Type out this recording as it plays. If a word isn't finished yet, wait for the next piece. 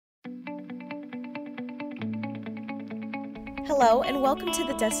Hello, and welcome to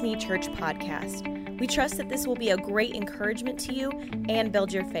the Destiny Church podcast. We trust that this will be a great encouragement to you and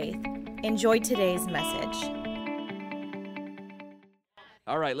build your faith. Enjoy today's message.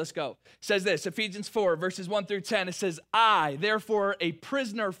 All right, let's go. It says this, Ephesians 4, verses 1 through 10. It says, I, therefore, a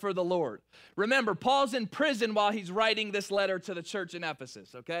prisoner for the Lord. Remember, Paul's in prison while he's writing this letter to the church in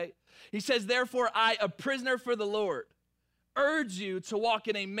Ephesus, okay? He says, therefore, I, a prisoner for the Lord, urge you to walk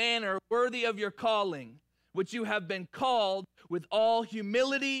in a manner worthy of your calling, which you have been called with all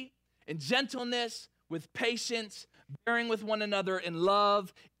humility and gentleness, with patience, bearing with one another in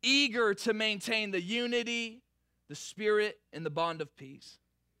love, eager to maintain the unity, the Spirit, and the bond of peace.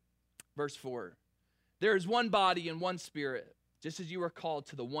 Verse 4, there is one body and one Spirit, just as you are called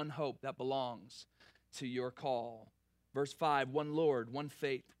to the one hope that belongs to your call. Verse 5, one Lord, one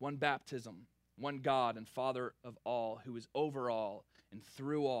faith, one baptism, one God and Father of all, who is over all and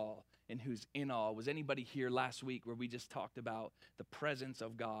through all and who's in all. Was anybody here last week where we just talked about the presence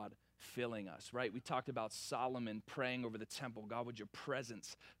of God filling us, right? We talked about Solomon praying over the temple. God, would your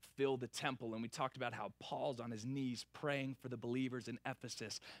presence fill the temple? And we talked about how Paul's on his knees praying for the believers in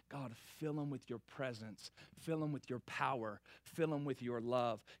Ephesus. God, fill them with your presence. Fill them with your power. Fill them with your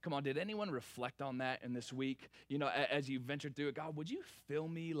love. Come on, did anyone reflect on that in this week? You know, as you ventured through it, God, would you fill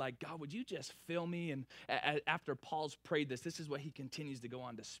me? Like, God, would you just fill me? And after Paul's prayed this is what he continues to go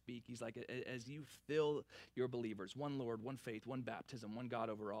on to speak. He's like, as you fill your believers, one Lord, one faith, one baptism, one God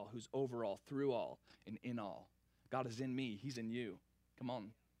over all, who's over all, through all, and in all. God is in me. He's in you. Come on.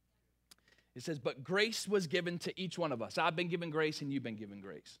 It says, but grace was given to each one of us. I've been given grace and you've been given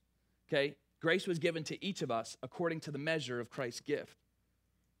grace. Okay? Grace was given to each of us according to the measure of Christ's gift.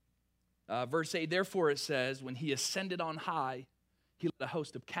 Verse 8, therefore it says, when he ascended on high, he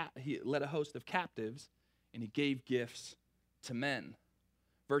led a host of captives and he gave gifts to men.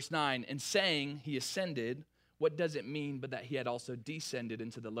 Verse 9, and saying he ascended, what does it mean but that he had also descended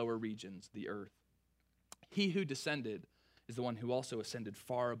into the lower regions, the earth? He who descended is the one who also ascended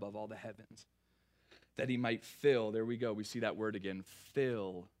far above all the heavens, that he might fill, there we go, we see that word again,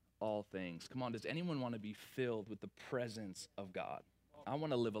 fill all things. Come on, does anyone want to be filled with the presence of God? I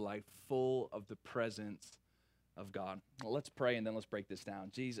want to live a life full of the presence of God. Well, let's pray and then let's break this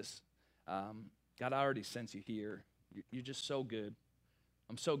down. Jesus, God, I already sense you here. You're just so good.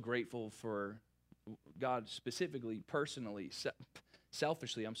 I'm so grateful for God, specifically, personally,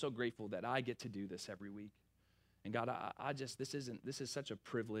 selfishly, I'm so grateful that I get to do this every week. And God, this is such a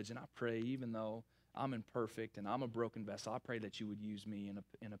privilege, and I pray, even though I'm imperfect and I'm a broken vessel, I pray that you would use me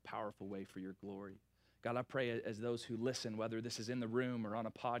in a powerful way for your glory. God, I pray as those who listen, whether this is in the room or on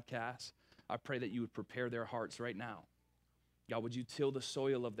a podcast, I pray that you would prepare their hearts right now. God, would you till the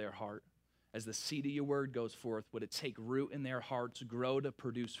soil of their heart? As the seed of your word goes forth, would it take root in their hearts, grow to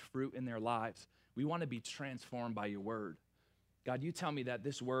produce fruit in their lives? We want to be transformed by your word. God, you tell me that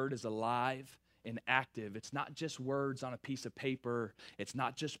this word is alive and active. It's not just words on a piece of paper. It's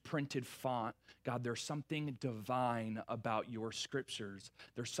not just printed font. God, there's something divine about your scriptures.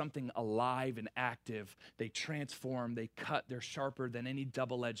 There's something alive and active. They transform, they cut, they're sharper than any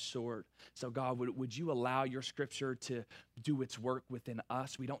double-edged sword. So God, would you allow your scripture to do its work within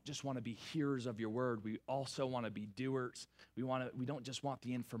us? We don't just want to be hearers of your word. We also want to be doers. We don't just want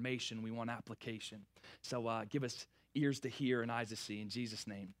the information. We want application. So give us ears to hear and eyes to see. In Jesus'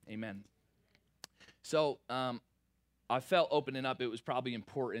 name, amen. So I felt opening up, it was probably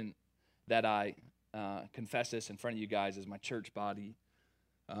important that I confess this in front of you guys as my church body.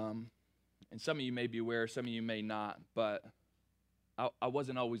 And some of you may be aware, some of you may not, but I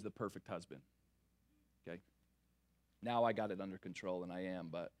wasn't always the perfect husband, okay? Now I got it under control, and I am,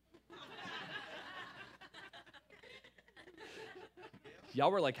 but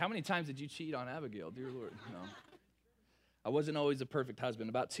y'all were like, how many times did you cheat on Abigail? Dear Lord, no. I wasn't always a perfect husband.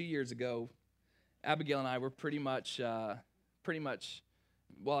 About 2 years ago, Abigail and I were pretty much,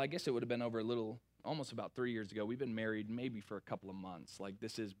 well, I guess it would have been over almost about 3 years ago. We've been married maybe for a couple of months. Like,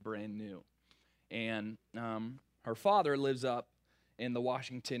 this is brand new. And her father lives up in the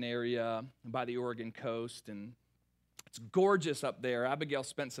Washington area by the Oregon coast, and it's gorgeous up there. Abigail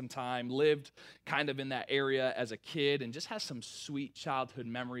spent some time, lived kind of in that area as a kid, and just has some sweet childhood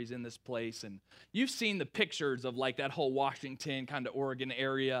memories in this place. And you've seen the pictures of like that whole Washington kind of Oregon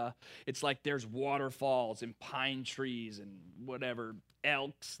area. It's like there's waterfalls and pine trees and whatever,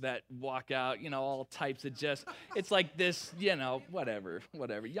 elks that walk out, all types of it's like this, whatever.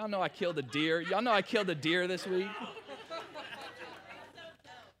 Y'all know I killed a deer. Y'all know I killed a deer this week.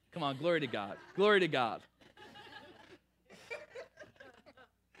 Come on, glory to God. Glory to God.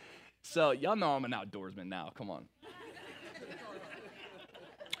 So y'all know I'm an outdoorsman now. Come on.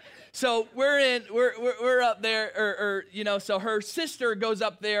 So we're up there, so her sister goes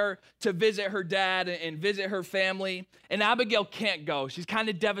up there to visit her dad and visit her family, and Abigail can't go. She's kind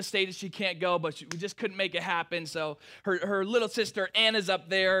of devastated she can't go, but we just couldn't make it happen. So her little sister Anna's up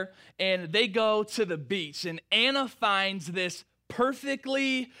there, and they go to the beach, and Anna finds this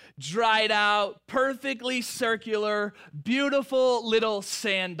perfectly dried out, perfectly circular, beautiful little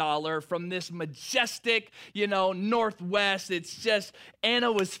sand dollar from this majestic, Northwest. It's just,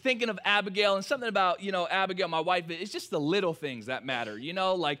 Anna was thinking of Abigail, and something about, Abigail, my wife, it's just the little things that matter,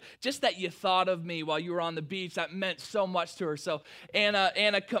 like just that you thought of me while you were on the beach, that meant so much to her. So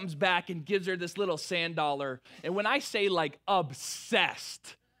Anna comes back and gives her this little sand dollar. And when I say like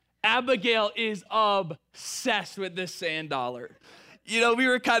obsessed, Abigail is obsessed with this sand dollar. We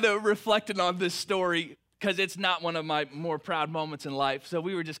were kind of reflecting on this story because it's not one of my more proud moments in life. So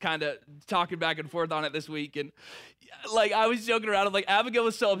we were just kind of talking back and forth on it this week. And like, I was joking around. I'm like, Abigail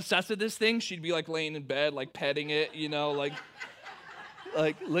was so obsessed with this thing. She'd be like laying in bed, like petting it, like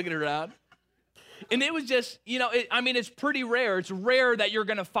looking around. And it was just, it's pretty rare. It's rare that you're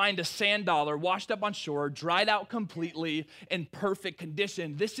going to find a sand dollar washed up on shore, dried out completely, in perfect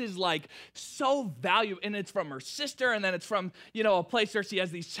condition. This is like so valuable. And it's from her sister, and then it's from, a place where she has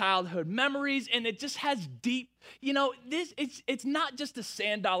these childhood memories. And it just has deep, it's not just a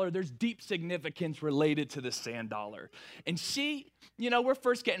sand dollar. There's deep significance related to the sand dollar. And she, we're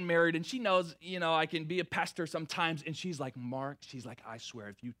first getting married, and she knows, I can be a pester sometimes. And she's like, Mark, I swear,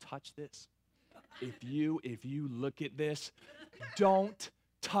 if you touch this, if you look at this, don't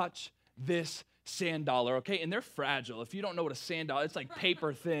touch this sand dollar, okay? And they're fragile. If you don't know what a sand dollar, it's like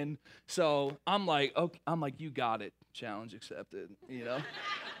paper thin. So I'm like, okay, you got it. Challenge accepted,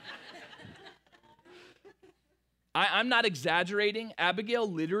 I'm not exaggerating. Abigail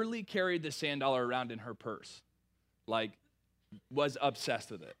literally carried the sand dollar around in her purse, like was obsessed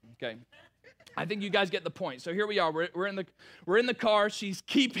with it, okay? I think you guys get the point. So here we are. We're in the car. She's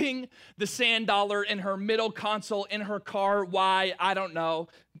keeping the sand dollar in her middle console in her car. Why? I don't know.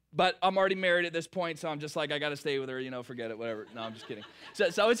 But I'm already married at this point, so I'm just like, I got to stay with her, forget it, whatever. No, I'm just kidding.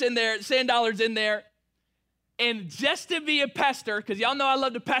 So it's in there. Sand dollar's in there. And just to be a pester, because y'all know I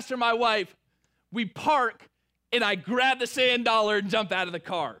love to pester my wife, we park, and I grab the sand dollar and jump out of the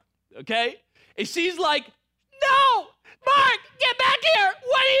car, okay? And she's like, no! Mark, get back here!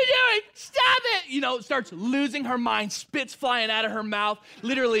 What are you doing? Stop it! Starts losing her mind, spits flying out of her mouth.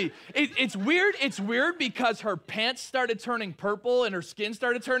 Literally, it's weird. It's weird because her pants started turning purple and her skin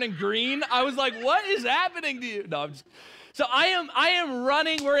started turning green. I was like, what is happening to you? No, I'm just... So I am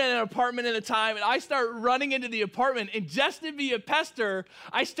running. We're in an apartment at a time, and I start running into the apartment. And just to be a pester,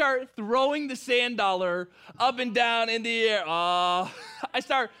 I start throwing the sand dollar up and down in the air. I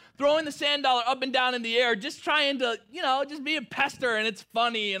start throwing the sand dollar up and down in the air, just trying to, just be a pester, and it's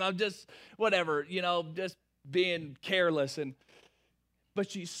funny, and I'm just, whatever, just being careless. But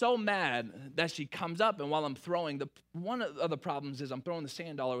she's so mad that she comes up, and while I'm throwing, one of the problems is I'm throwing the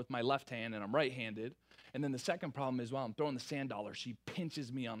sand dollar with my left hand, and I'm right-handed. And then the second problem is while I'm throwing the sand dollar, she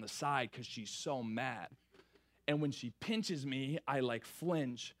pinches me on the side because she's so mad. And when she pinches me, I like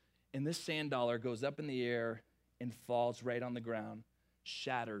flinch, and this sand dollar goes up in the air and falls right on the ground,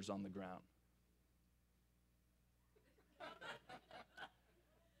 shatters on the ground.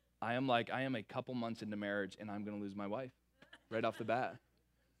 I am a couple months into marriage, and I'm going to lose my wife right off the bat.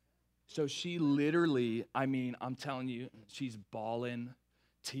 So she literally, I'm telling you, she's bawling,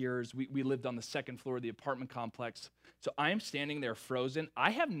 tears. We lived on the second floor of the apartment complex. So I am standing there frozen. I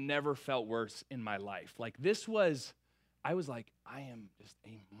have never felt worse in my life. Like I was like, I am just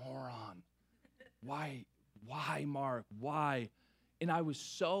a moron. Why, Mark? Why? And I was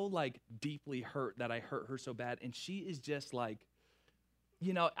so deeply hurt that I hurt her so bad. And she is just like,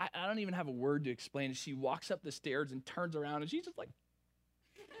 I don't even have a word to explain it. She walks up the stairs and turns around, and she's just like,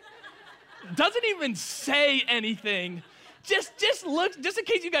 doesn't even say anything. Just looks, just in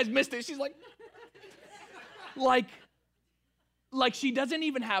case you guys missed it, she's like she doesn't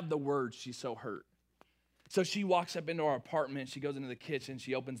even have the words. She's so hurt. So she walks up into our apartment. She goes into the kitchen.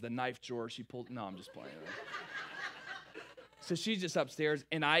 She opens the knife drawer. No, I'm just playing. So she's just upstairs,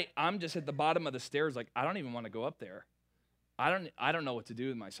 and I'm just at the bottom of the stairs. I don't even want to go up there. I don't know what to do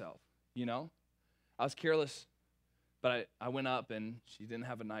with myself. I was careless, but I went up, and she didn't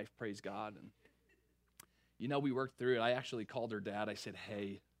have a knife. Praise God. And we worked through it. I actually called her dad. I said,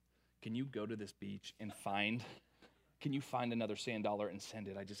 hey, can you go to this beach and find another sand dollar and send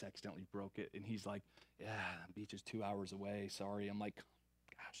it? I just accidentally broke it. And he's like, yeah, the beach is 2 hours away. Sorry. I'm like,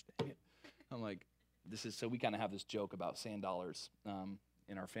 gosh, dang it. I'm like, so we kind of have this joke about sand dollars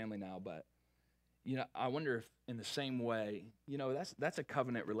in our family now, but I wonder if in the same way, that's a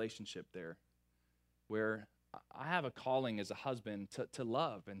covenant relationship there where I have a calling as a husband to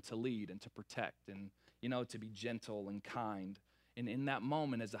love and to lead and to protect and, to be gentle and kind. And in that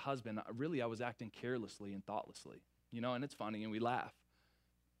moment as a husband, I was acting carelessly and thoughtlessly, and it's funny and we laugh.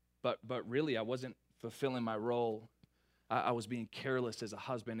 But really I wasn't fulfilling my role. I was being careless as a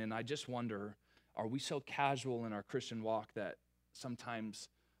husband. And I just wonder, are we so casual in our Christian walk that sometimes,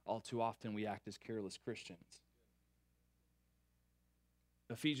 all too often, we act as careless Christians?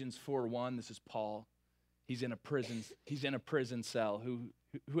 Ephesians 4:1, this is Paul. He's in a prison cell.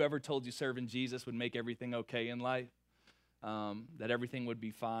 Whoever told you serving Jesus would make everything okay in life, that everything would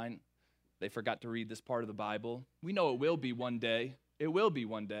be fine, they forgot to read this part of the Bible. We know it will be one day. It will be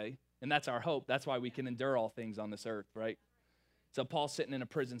one day, and that's our hope. That's why we can endure all things on this earth, right? So Paul's sitting in a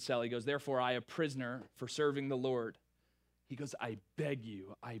prison cell. He goes, therefore, I, a prisoner for serving the Lord. He goes, I beg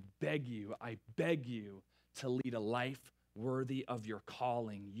you to lead a life worthy of your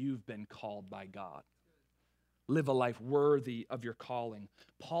calling. You've been called by God. Live a life worthy of your calling.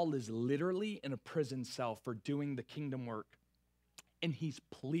 Paul is literally in a prison cell for doing the kingdom work. And he's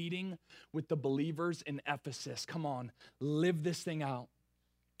pleading with the believers in Ephesus, come on, live this thing out.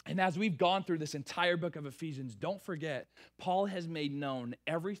 And as we've gone through this entire book of Ephesians, don't forget, Paul has made known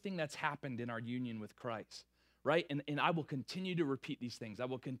everything that's happened in our union with Christ, right? And I will continue to repeat these things. I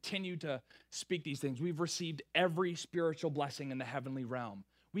will continue to speak these things. We've received every spiritual blessing in the heavenly realm.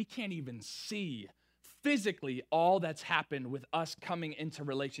 We can't even see physically all that's happened with us coming into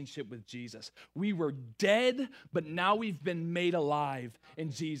relationship with Jesus. We were dead, but now we've been made alive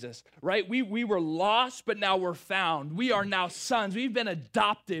in Jesus, right? We were lost, but now we're found. We are now sons. We've been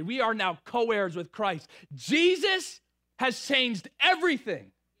adopted. We are now co-heirs with Christ. Jesus has changed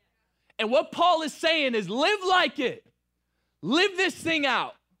everything. And what Paul is saying is live like it. Live this thing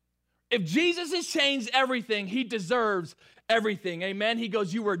out. If Jesus has changed everything, he deserves everything. Amen. He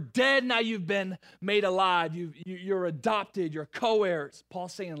goes, you were dead, now you've been made alive. You're adopted, you're co-heirs.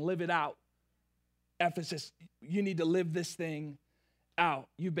 Paul's saying, live it out. Ephesus, you need to live this thing out.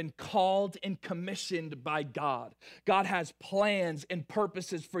 You've been called and commissioned by God. God has plans and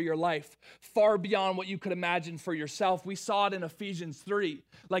purposes for your life far beyond what you could imagine for yourself. We saw it in Ephesians 3.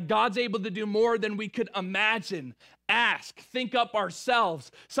 Like God's able to do more than we could imagine, ask, think up ourselves.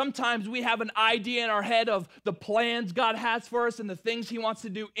 Sometimes we have an idea in our head of the plans God has for us and the things he wants to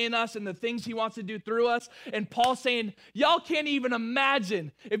do in us and the things he wants to do through us. And Paul's saying, y'all can't even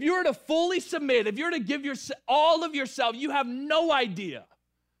imagine. If you were to fully submit, if you were to give all of yourself, you have no idea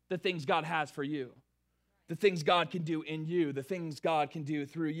the things God has for you, the things God can do in you, the things God can do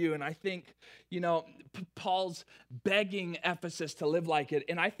through you. And I think, Paul's begging Ephesus to live like it.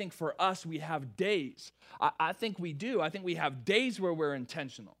 And I think for us, we have days. I think we do. I think we have days where we're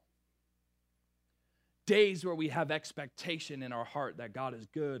intentional. Days where we have expectation in our heart that God is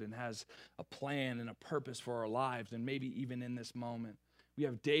good and has a plan and a purpose for our lives. And maybe even in this moment, we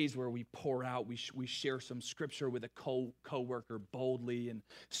have days where we pour out, we share some scripture with a co-worker boldly and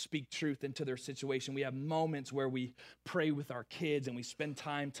speak truth into their situation. We have moments where we pray with our kids and we spend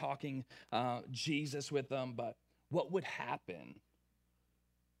time talking Jesus with them. But what would happen?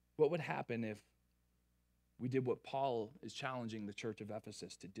 What would happen if we did what Paul is challenging the church of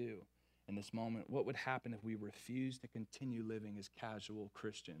Ephesus to do in this moment? What would happen if we refused to continue living as casual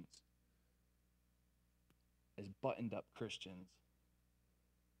Christians, as buttoned-up Christians?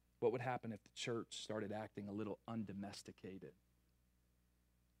 What would happen if the church started acting a little undomesticated,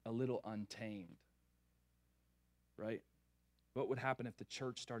 a little untamed, right? What would happen if the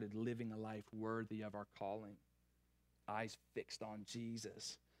church started living a life worthy of our calling? Eyes fixed on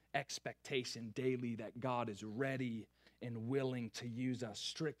Jesus, expectation daily that God is ready and willing to use us,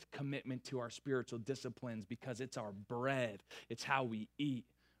 strict commitment to our spiritual disciplines because it's our bread, it's how we eat,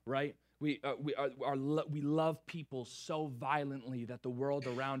 right? We love people so violently that the world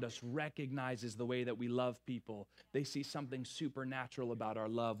around us recognizes the way that we love people. They see something supernatural about our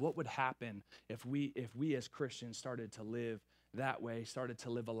love. What would happen if we as Christians started to live that way, started to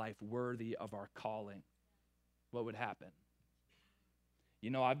live a life worthy of our calling? What would happen?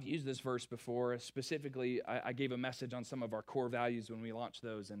 I've used this verse before. Specifically, I gave a message on some of our core values when we launched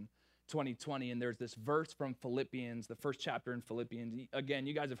those in 2020, and there's this verse from Philippians, the first chapter in Philippians. Again,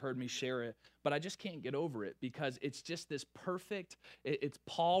 you guys have heard me share it, but I just can't get over it because it's just this perfect, it's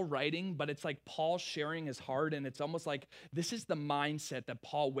Paul writing, but it's like Paul sharing his heart, and it's almost like this is the mindset that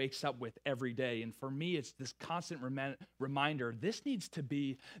Paul wakes up with every day. And for me, it's this constant reminder, this needs to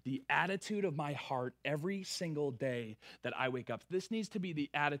be the attitude of my heart every single day that I wake up. This needs to be the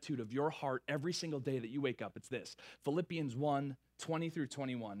attitude of your heart every single day that you wake up. It's this, Philippians 1:20 through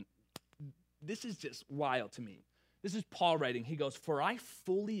 21. this is just wild to me. This is Paul writing. He goes, for I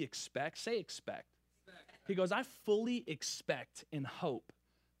fully expect, say expect. He goes, I fully expect and hope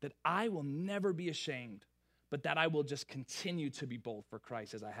that I will never be ashamed, but that I will just continue to be bold for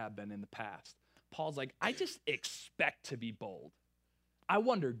Christ as I have been in the past. Paul's like, I just expect to be bold. I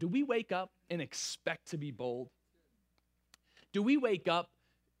wonder, do we wake up and expect to be bold? Do we wake up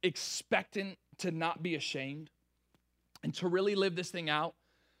expecting to not be ashamed and to really live this thing out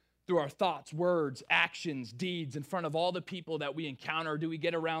through our thoughts, words, actions, deeds in front of all the people that we encounter? Do we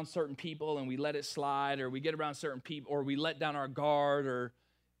get around certain people and we let it slide, or we get around certain people, or we let down our guard,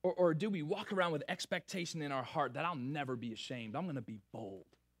 or do we walk around with expectation in our heart that I'll never be ashamed? I'm going to be bold.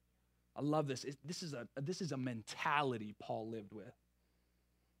 I love this. This is a mentality Paul lived with,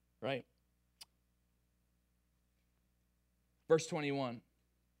 right? Verse 21.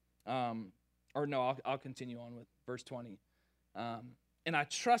 I'll continue on with verse 20. And I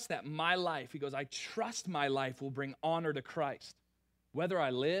trust that my life, he goes, I trust my life will bring honor to Christ, whether I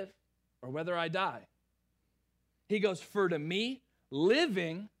live or whether I die. He goes, for to me,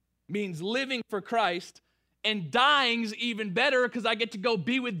 living means living for Christ, and dying's even better because I get to go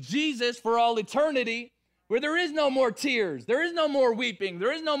be with Jesus for all eternity, where there is no more tears, there is no more weeping,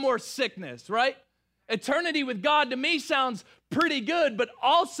 there is no more sickness, right? Eternity with God to me sounds pretty good, but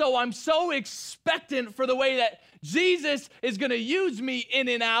also I'm so expectant for the way that Jesus is going to use me in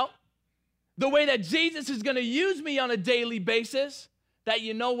and out, the way that Jesus is going to use me on a daily basis, that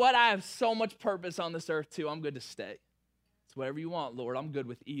you know what? I have so much purpose on this earth too. I'm good to stay. It's whatever you want, Lord. I'm good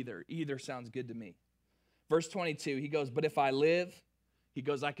with either. Either sounds good to me. Verse 22, he goes, but if I live, he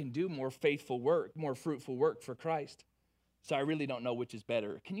goes, I can do more faithful work, more fruitful work for Christ. So I really don't know which is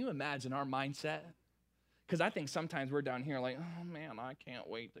better. Can you imagine our mindset? Because I think sometimes we're down here like, oh man, I can't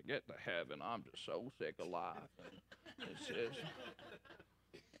wait to get to heaven. I'm just so sick of life.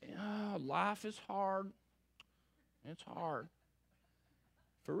 Life is hard. It's hard.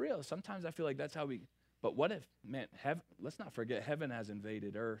 For real, sometimes I feel like that's how we, but what if, man, let's not forget, heaven has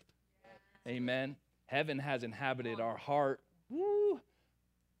invaded earth. Amen. Heaven has inhabited our heart. Woo.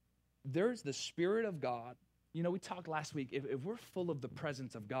 There's the Spirit of God. You know, we talked last week, if we're full of the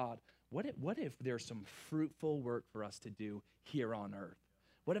presence of God, what if there's some fruitful work for us to do here on earth?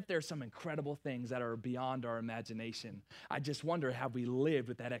 What if there's some incredible things that are beyond our imagination? I just wonder, have we lived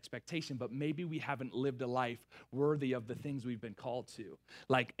with that expectation? But maybe we haven't lived a life worthy of the things we've been called to.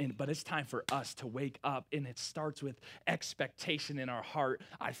 But it's time for us to wake up, and it starts with expectation in our heart.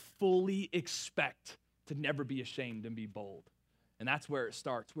 I fully expect to never be ashamed and be bold. And that's where it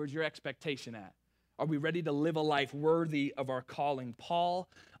starts. Where's your expectation at? Are we ready to live a life worthy of our calling? Paul,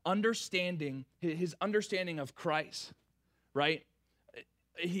 understanding his understanding of Christ, right?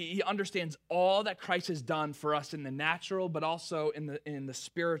 He understands all that Christ has done for us in the natural, but also in the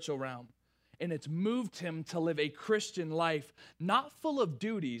spiritual realm. And it's moved him to live a Christian life, not full of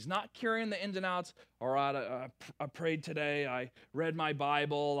duties, not carrying the ins and outs. All right, I prayed today, I read my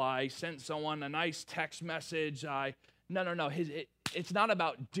Bible, I sent someone a nice text message. No. It's not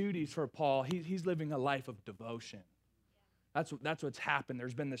about duties for Paul. He's living a life of devotion. That's what's happened.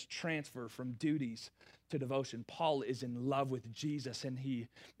 There's been this transfer from duties to devotion. Paul is in love with Jesus, and he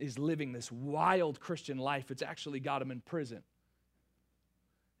is living this wild Christian life. It's actually got him in prison.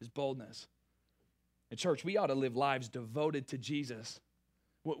 His boldness. In church, we ought to live lives devoted to Jesus.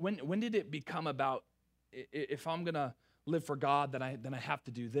 When did it become about, if I'm going to live for God, then I have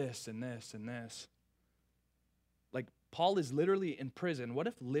to do this and this and this? Like, Paul is literally in prison. What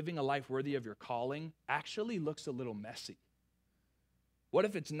if living a life worthy of your calling actually looks a little messy? What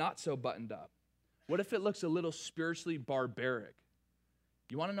if it's not so buttoned up? What if it looks a little spiritually barbaric?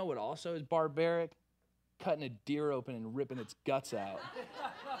 You want to know what also is barbaric? Cutting a deer open and ripping its guts out.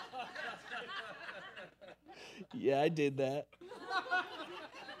 Yeah, I did that.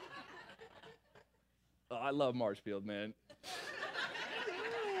 Oh, I love Marshfield, man.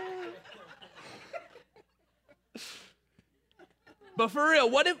 But for real,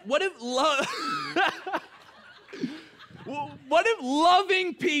 what if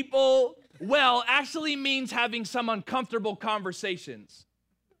loving people well actually means having some uncomfortable conversations,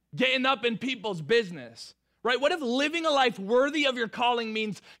 getting up in people's business, right? What if living a life worthy of your calling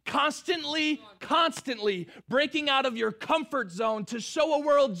means constantly breaking out of your comfort zone to show a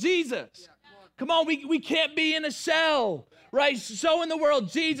world Jesus? Come on, we can't be in a shell, right? Showing the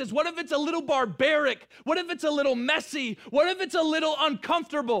world Jesus. What if it's a little barbaric? What if it's a little messy? What if it's a little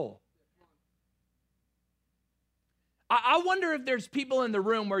uncomfortable? I wonder if there's people in the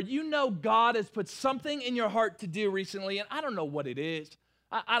room where you know God has put something in your heart to do recently, and I don't know what it is.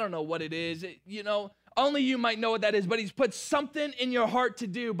 I don't know what it is. Only you might know what that is, but he's put something in your heart to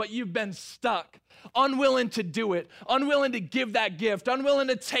do, but you've been stuck, unwilling to do it, unwilling to give that gift, unwilling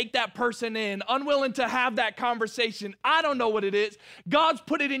to take that person in, unwilling to have that conversation. I don't know what it is. God's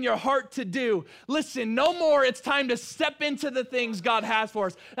put it in your heart to do. Listen, no more. It's time to step into the things God has for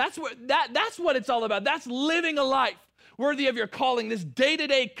us. That's what it's all about. That's living a life worthy of your calling, this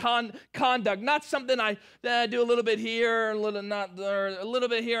day-to-day conduct, not something I do a little bit here, a little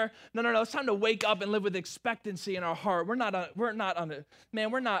bit here. No. It's time to wake up and live with expectancy in our heart. We're not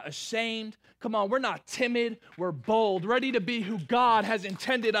ashamed. Come on, we're not timid. We're bold, ready to be who God has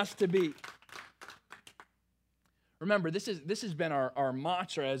intended us to be. Remember, this has been our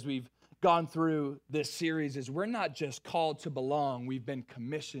mantra as we've gone through this series is we're not just called to belong, we've been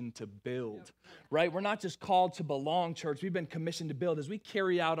commissioned to build, right? We're not just called to belong, church, we've been commissioned to build. As we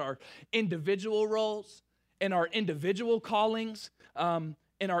carry out our individual roles and our individual callings, and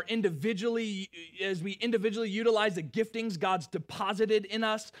as we individually utilize the giftings God's deposited in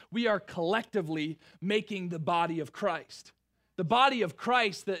us, we are collectively making the body of Christ. The body of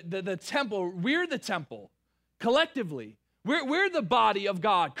Christ, the temple, we're the temple, collectively. We're the body of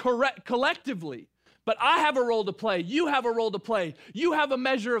God, collectively. But I have a role to play. You have a role to play. You have a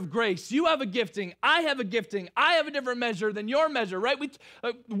measure of grace. You have a gifting. I have a gifting. I have a different measure than your measure, right?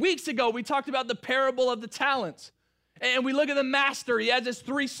 Weeks ago, we talked about the parable of the talents. And we look at the master. He has his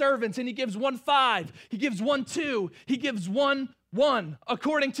 3 servants, and he gives one 5. He gives one 2. He gives one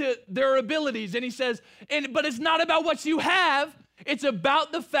according to their abilities. And he says, but it's not about what you have. It's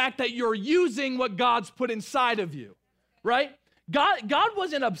about the fact that you're using what God's put inside of you. Right? God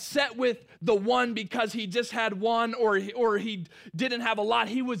wasn't upset with the one because he just had one or he didn't have a lot.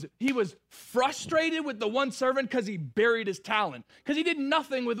 He was frustrated with the one servant because he buried his talent, because he did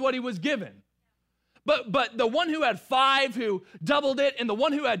nothing with what he was given. But the one who had 5 who doubled it, and the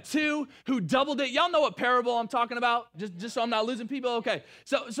one who had 2 who doubled it. Y'all know what parable I'm talking about? Just so I'm not losing people? Okay.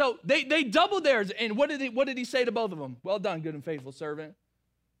 So they doubled theirs, and what did he say to both of them? Well done, good and faithful servant.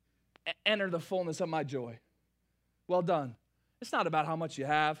 Enter the fullness of my joy. Well done. It's not about how much you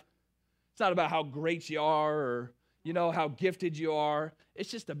have. It's not about how great you are or, how gifted you are.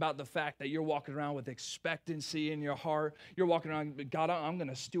 It's just about the fact that you're walking around with expectancy in your heart. You're walking around, God, I'm going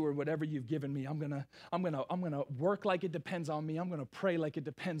to steward whatever you've given me. I'm going to work like it depends on me. I'm going to pray like it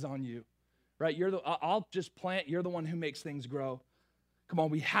depends on you. Right? I'll just plant. You're the one who makes things grow. Come on,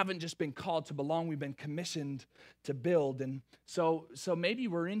 we haven't just been called to belong, we've been commissioned to build. And so maybe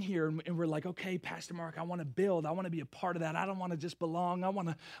we're in here and we're like, okay, Pastor Mark, I want to build. I want to be a part of that. I don't want to just belong. I want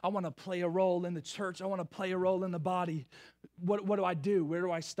to play a role in the church. I want to play a role in the body. What do I do? Where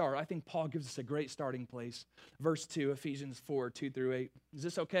do I start? I think Paul gives us a great starting place. Verse 2, Ephesians 4:2-8. Is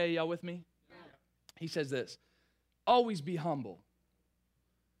this okay? Y'all with me? Yeah. He says this, always be humble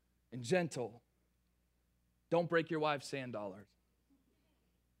and gentle. Don't break your wife's sand dollars.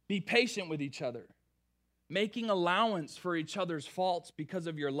 Be patient with each other, making allowance for each other's faults because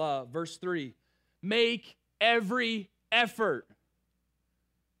of your love. Verse 3, make every effort.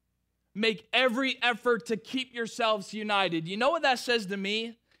 Make every effort to keep yourselves united. You know what that says to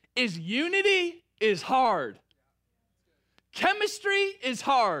me? Is unity is hard. Chemistry is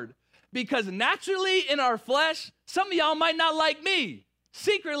hard because naturally in our flesh, some of y'all might not like me.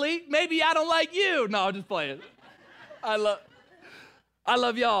 Secretly, maybe I don't like you. No, I'm just playing. I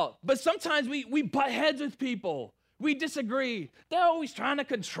love y'all. But sometimes we butt heads with people. We disagree. They're always trying to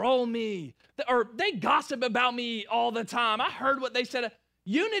control me. Or they gossip about me all the time. I heard what they said.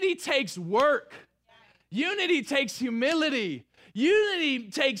 Unity takes work. Unity takes humility. Unity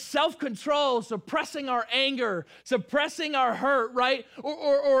takes self-control, suppressing our anger, suppressing our hurt, right?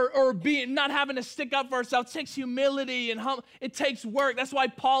 Or not having to stick up for ourselves. It takes humility and it takes work. That's why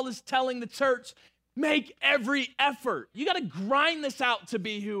Paul is telling the church, make every effort. You got to grind this out to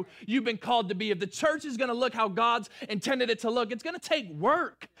be who you've been called to be. If the church is going to look how God's intended it to look, it's going to take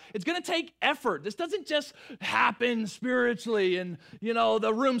work. It's going to take effort. This doesn't just happen spiritually and,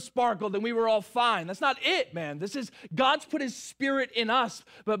 the room sparkled and we were all fine. That's not it, man. This is, God's put his spirit in us,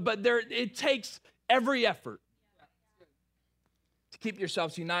 but it takes every effort to keep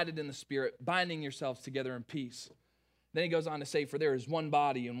yourselves united in the spirit, binding yourselves together in peace. Then he goes on to say, for there is one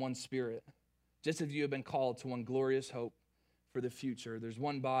body and one spirit. Just as you have been called to one glorious hope for the future. There's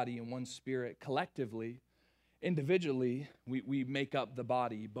one body and one spirit. Collectively, individually, we make up the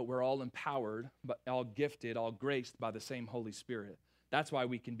body, but we're all empowered, but all gifted, all graced by the same Holy Spirit. That's why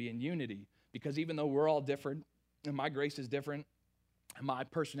we can be in unity, because even though we're all different, and my grace is different, my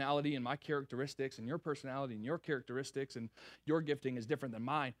personality and my characteristics and your personality and your characteristics and your gifting is different than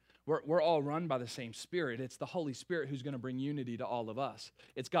mine. We're all run by the same Spirit. It's the Holy Spirit who's going to bring unity to all of us.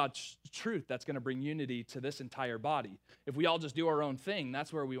 It's God's truth that's going to bring unity to this entire body. If we all just do our own thing,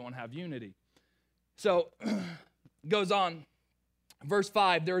 that's where we won't have unity. So, goes on, verse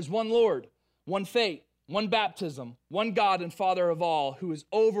 5, there is one Lord, one faith, one baptism, one God and Father of all, who is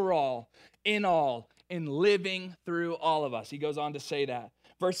over all, in all, and living through all of us. He goes on to say that.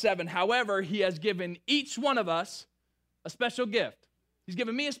 Verse 7, however, he has given each one of us a special gift. He's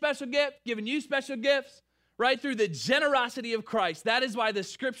given me a special gift, given you special gifts, right? Through the generosity of Christ. That is why the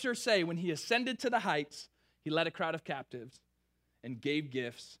scriptures say when he ascended to the heights, he led a crowd of captives and gave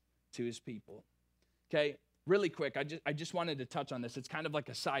gifts to his people. Okay, really quick, I just wanted to touch on this. It's kind of like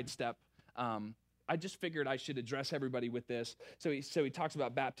a sidestep. I just figured I should address everybody with this. So he talks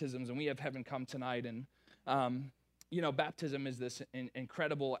about baptisms, and we have Heaven Come tonight, and baptism is this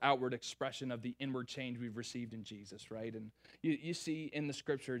incredible outward expression of the inward change we've received in Jesus, right? And you see in the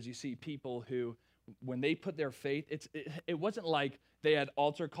scriptures, you see people who, when they put their faith, it wasn't like they had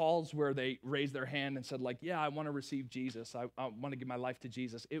altar calls where they raised their hand and said, like, yeah, I want to receive Jesus. I want to give my life to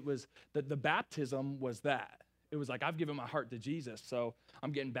Jesus. It was the baptism was that. It was like, I've given my heart to Jesus, so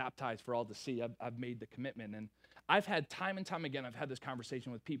I'm getting baptized for all to see. I've made the commitment. And I've had time and time again, I've had this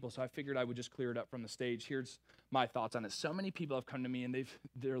conversation with people, so I figured I would just clear it up from the stage. Here's my thoughts on it. So many people have come to me, and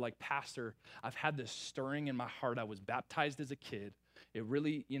they're like, Pastor, I've had this stirring in my heart. I was baptized as a kid. It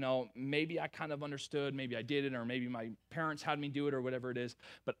really, maybe I kind of understood, maybe I didn't, or maybe my parents had me do it or whatever it is,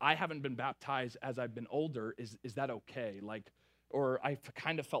 but I haven't been baptized as I've been older. Is that okay? Or I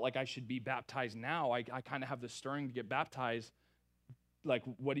kind of felt like I should be baptized now. I kind of have this stirring to get baptized. Like,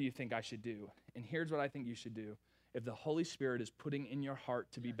 what do you think I should do? And here's what I think you should do. If the Holy Spirit is putting in your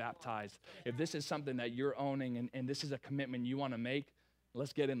heart to be baptized, if this is something that you're owning and this is a commitment you want to make,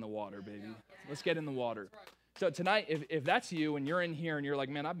 let's get in the water, baby. Let's get in the water. So tonight, if that's you and you're in here and you're like,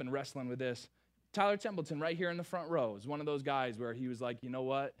 man, I've been wrestling with this, Tyler Templeton right here in the front row is one of those guys where he was like, you know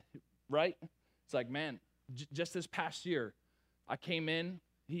what, right? It's like, man, just this past year, I came in,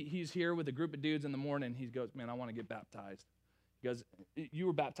 he's here with a group of dudes in the morning. He goes, man, I want to get baptized. He goes, you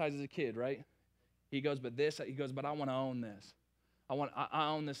were baptized as a kid, right? He goes, but I want to own this. I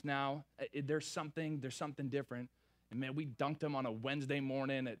own this now. There's something different. And man, we dunked him on a Wednesday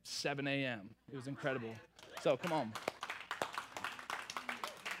morning at 7 a.m. It was incredible. So come on.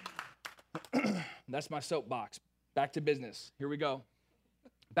 That's my soapbox. Back to business. Here we go.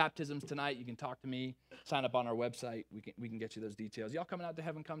 Baptisms tonight. You can talk to me. Sign up on our website. We can get you those details. Y'all coming out to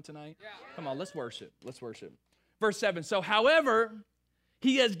Heaven Come tonight? Yeah. Come on, let's worship. Let's worship. Verse 7. So, however,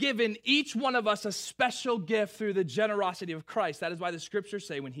 he has given each one of us a special gift through the generosity of Christ. That is why the scriptures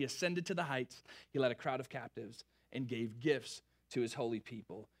say when he ascended to the heights, he led a crowd of captives and gave gifts to his holy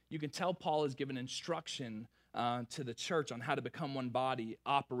people. You can tell Paul has given instruction to the church on how to become one body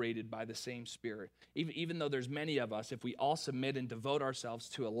operated by the same Spirit. Even though there's many of us, if we all submit and devote ourselves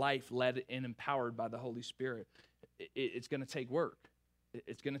to a life led and empowered by the Holy Spirit, it's going to take work.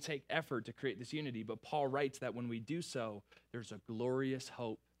 It's going to take effort to create this unity. But Paul writes that when we do so, there's a glorious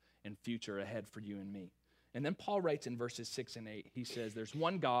hope and future ahead for you and me. And then Paul writes in verses 6 and 8, he says, there's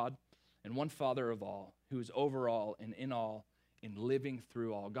one God and one Father of all, who is over all and in all, and living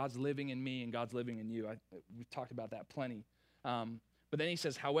through all. God's living in me and God's living in you. We've talked about that plenty. But then he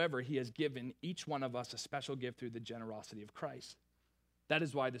says, however, he has given each one of us a special gift through the generosity of Christ. That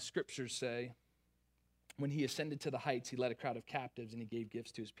is why the scriptures say, when he ascended to the heights, he led a crowd of captives and he gave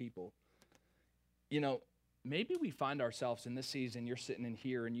gifts to his people. Maybe we find ourselves in this season, you're sitting in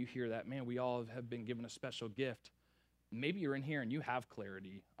here and you hear that, man, we all have been given a special gift. Maybe you're in here and you have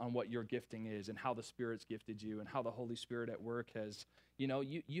clarity on what your gifting is and how the Spirit's gifted you and how the Holy Spirit at work has,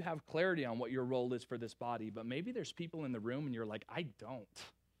 you have clarity on what your role is for this body. But maybe there's people in the room and you're like, I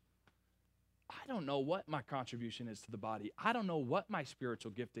don't know what my contribution is to the body. I don't know what my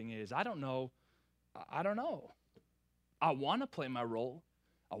spiritual gifting is. I don't know. I want to play my role.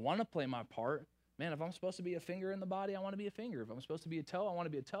 I want to play my part. Man, if I'm supposed to be a finger in the body, I want to be a finger. If I'm supposed to be a toe, I want to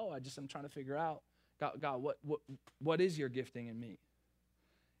be a toe. I'm trying to figure out, God, what is your gifting in me?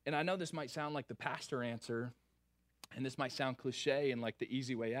 And I know this might sound like the pastor answer, and this might sound cliche and like the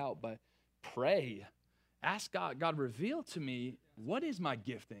easy way out, but pray. Ask God, reveal to me, what is my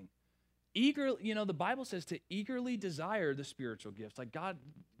gifting? The Bible says to eagerly desire the spiritual gifts. Like, God,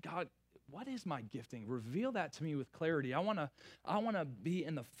 what is my gifting? Reveal that to me with clarity. I want to be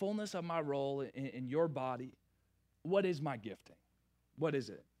in the fullness of my role in your body. What is my gifting? What is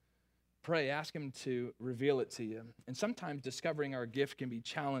it? Pray, ask him to reveal it to you. And sometimes discovering our gift can be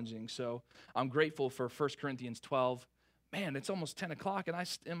challenging. So I'm grateful for 1 Corinthians 12. Man, it's almost 10 o'clock, and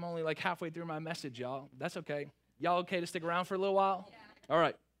I'm only like halfway through my message, y'all. That's okay. Y'all okay to stick around for a little while? Yeah. All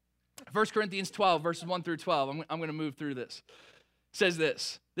right. 1 Corinthians 12, verses 1 through 12. I'm going to move through this. It says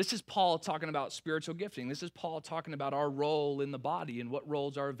this. This is Paul talking about spiritual gifting. This is Paul talking about our role in the body and what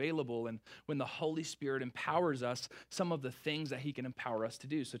roles are available, and when the Holy Spirit empowers us, some of the things that he can empower us to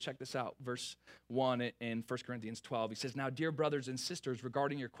do. So check this out. Verse 1 in 1 Corinthians 12. He says, now, dear brothers and sisters,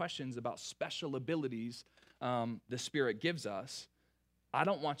 regarding your questions about special abilities the Spirit gives us, I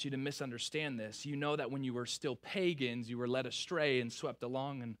don't want you to misunderstand this. You know that when you were still pagans, you were led astray and swept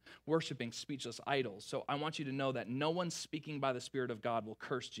along and worshiping speechless idols. So I want you to know that no one speaking by the Spirit of God will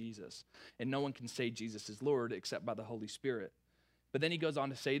curse Jesus, and no one can say Jesus is Lord except by the Holy Spirit. But then he goes on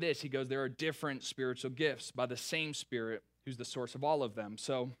to say this. He goes, there are different spiritual gifts by the same Spirit who's the source of all of them.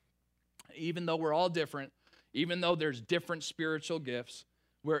 So even though we're all different, even though there's different spiritual gifts,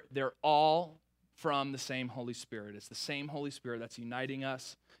 they're all from the same Holy Spirit. It's the same Holy Spirit that's uniting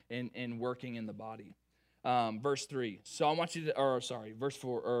us and working in the body. Verse 3. So I want you to, verse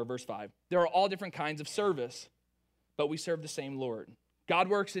 4 or verse 5. There are all different kinds of service, but we serve the same Lord. God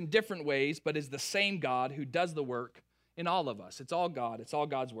works in different ways, but is the same God who does the work in all of us. It's all God. It's all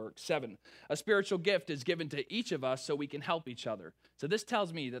God's work. 7. A spiritual gift is given to each of us so we can help each other. So this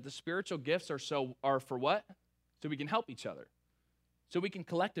tells me that the spiritual gifts are for what? So we can help each other. So we can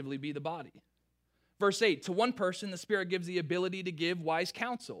collectively be the body. Verse 8, to one person, the Spirit gives the ability to give wise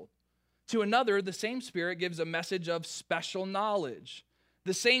counsel. To another, the same Spirit gives a message of special knowledge.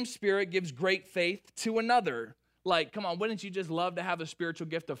 The same Spirit gives great faith to another. Like, come on, wouldn't you just love to have a spiritual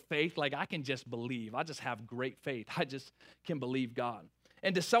gift of faith? Like, I can just believe. I just have great faith. I just can believe God.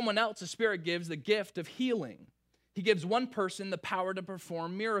 And to someone else, the Spirit gives the gift of healing. He gives one person the power to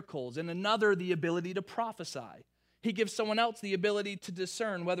perform miracles, and another the ability to prophesy. He gives someone else the ability to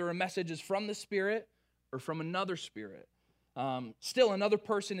discern whether a message is from the Spirit or from another spirit. Still, another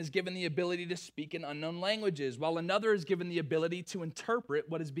person is given the ability to speak in unknown languages, while another is given the ability to interpret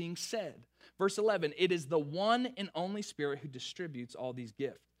what is being said. Verse 11, it is the one and only Spirit who distributes all these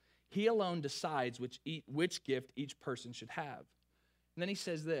gifts. He alone decides which gift each person should have. And then he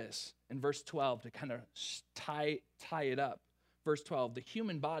says this in verse 12 to kind of tie it up. Verse 12, the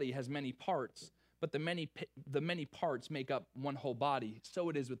human body has many parts, but the many parts make up one whole body. So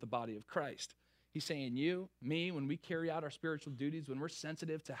it is with the body of Christ. He's saying you, me, when we carry out our spiritual duties, when we're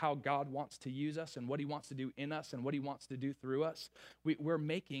sensitive to how God wants to use us and what he wants to do in us and what he wants to do through us, we're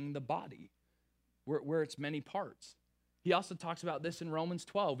making the body where it's many parts. He also talks about this in Romans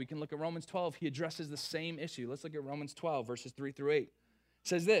 12. We can look at Romans 12. He addresses the same issue. Let's look at Romans 12, verses 3 through 8. It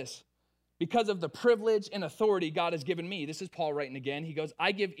says this, because of the privilege and authority God has given me, this is Paul writing again, he goes,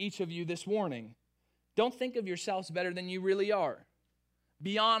 I give each of you this warning. Don't think of yourselves better than you really are.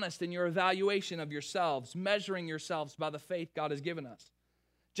 Be honest in your evaluation of yourselves, measuring yourselves by the faith God has given us.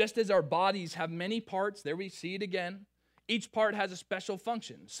 Just as our bodies have many parts, there we see it again, each part has a special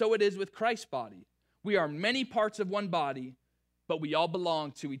function. So it is with Christ's body. We are many parts of one body, but we all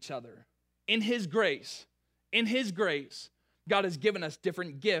belong to each other. In his grace, God has given us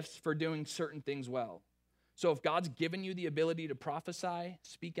different gifts for doing certain things well. So if God's given you the ability to prophesy,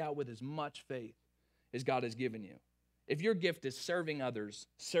 speak out with as much faith as God has given you. If your gift is serving others,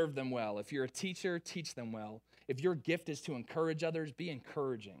 serve them well. If you're a teacher, teach them well. If your gift is to encourage others, be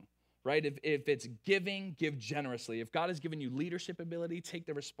encouraging, right? If it's giving, give generously. If God has given you leadership ability, take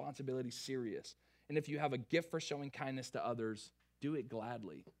the responsibility serious. And if you have a gift for showing kindness to others, do it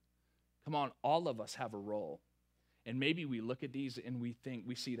gladly. Come on, all of us have a role. And maybe we look at these and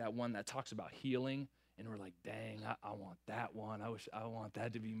we see that one that talks about healing, and we're like, dang, I want that one. I want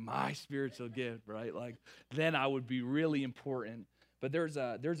that to be my spiritual gift, right? Like, then I would be really important. But there's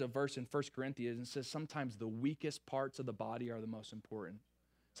a verse in 1 Corinthians that says sometimes the weakest parts of the body are the most important.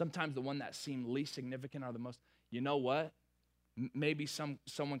 Sometimes the one that seem least significant are the most. You know what? Maybe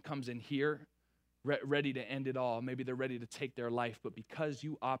someone comes in here ready to end it all. Maybe they're ready to take their life. But because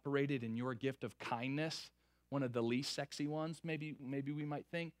you operated in your gift of kindness, one of the least sexy ones, maybe we might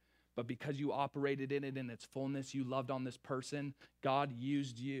think, but because you operated in it in its fullness, you loved on this person, God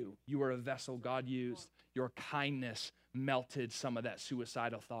used you. You were a vessel God used. Your kindness melted some of that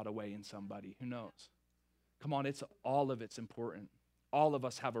suicidal thought away in somebody. Who knows? Come on, all of it's important. All of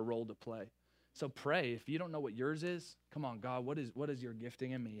us have a role to play. So pray. If you don't know what yours is, come on, God, what is your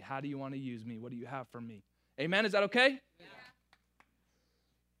gifting in me? How do you want to use me? What do you have for me? Amen? Is that okay?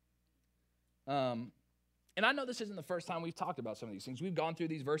 Yeah. And I know this isn't the first time we've talked about some of these things. We've gone through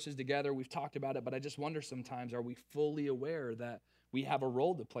these verses together. We've talked about it, but I just wonder sometimes, are we fully aware that we have a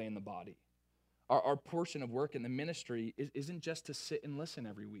role to play in the body? Our portion of work in the ministry isn't just to sit and listen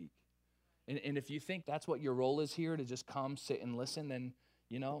every week. And if you think that's what your role is here, to just come, sit, and listen, then,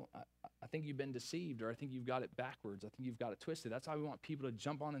 I think you've been deceived, or I think you've got it backwards. I think you've got it twisted. That's how we want people to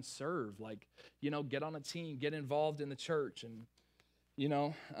jump on and serve, get on a team, get involved in the church. And,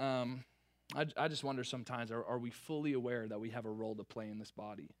 I just wonder sometimes, are we fully aware that we have a role to play in this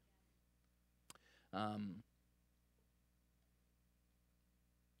body? And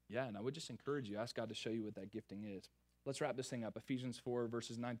I would just encourage you, ask God to show you what that gifting is. Let's wrap this thing up. Ephesians 4,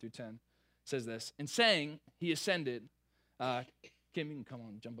 verses 9 through 10 says this. In saying he ascended, Kim, you can come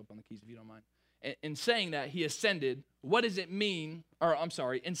on, jump up on the keys if you don't mind. In saying that he ascended, what does it mean?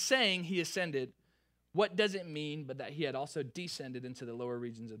 In saying he ascended, what does it mean but that he had also descended into the lower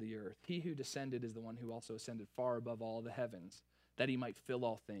regions of the earth? He who descended is the one who also ascended far above all the heavens, that he might fill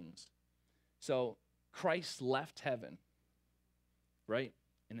all things. So Christ left heaven, right,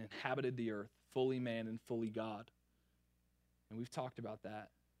 and inhabited the earth, fully man and fully God. And we've talked about that.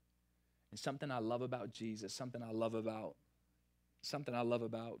 And something I love about Jesus, something I love about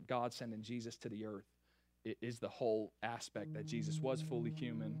God sending Jesus to the earth, it is the whole aspect that Jesus was fully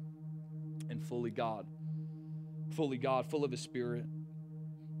human and fully God, full of his Spirit.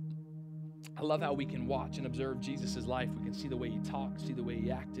 I love how we can watch and observe Jesus' life. We can see the way he talked, see the way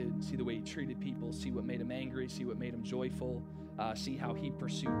he acted, see the way he treated people, see what made him angry, see what made him joyful, see how he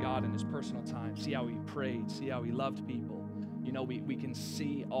pursued God in his personal time, see how he prayed, see how he loved people. We can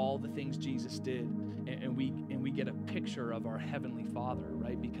see all the things Jesus did, and we get a picture of our Heavenly Father,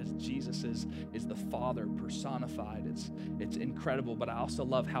 right? Because Jesus is the Father personified. It's incredible. But I also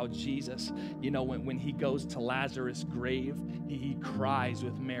love how Jesus, when he goes to Lazarus' grave, he cries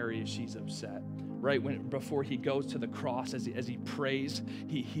with Mary as she's upset. Right, before he goes to the cross, as he prays,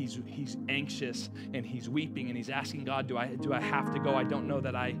 he's anxious and he's weeping and he's asking God, do I have to go? I don't know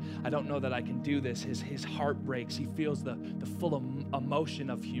that I can do this. His heart breaks. He feels the full emotion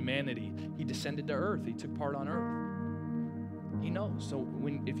of humanity. He descended to earth. He took part on earth. He knows. So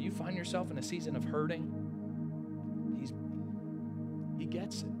if you find yourself in a season of hurting, he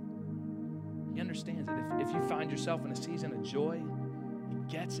gets it. He understands it. If you find yourself in a season of joy, he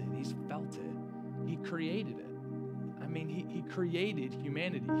gets it. He's felt it. He created it. I mean, he created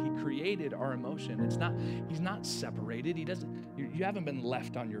humanity. He created our emotion. He's not separated. You haven't been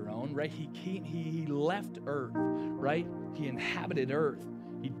left on your own, right? He left earth, right? He inhabited earth.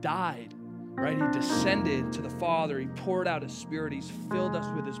 He died, right? He descended to the Father. He poured out his Spirit. He's filled us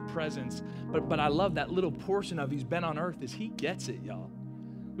with his presence. But I love that little portion of he's been on earth is he gets it, y'all.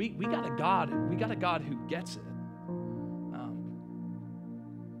 We got a God who gets it.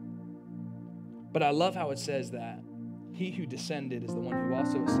 But I love how it says that he who descended is the one who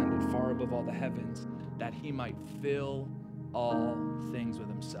also ascended far above all the heavens, that he might fill all things with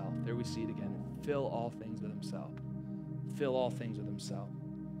himself. There we see it again. Fill all things with himself. Fill all things with himself.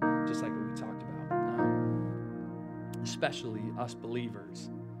 Just like what we talked about. Especially us believers,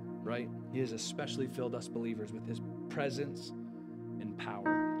 right? He has especially filled us believers with his presence and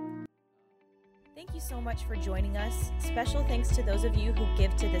power. Thank you so much for joining us. Special thanks to those of you who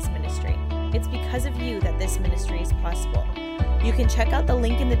give to this ministry. It's because of you that this ministry is possible. You can check out the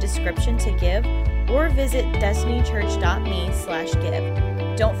link in the description to give or visit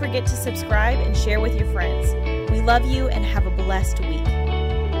destinychurch.me/give. Don't forget to subscribe and share with your friends. We love you and have a blessed week.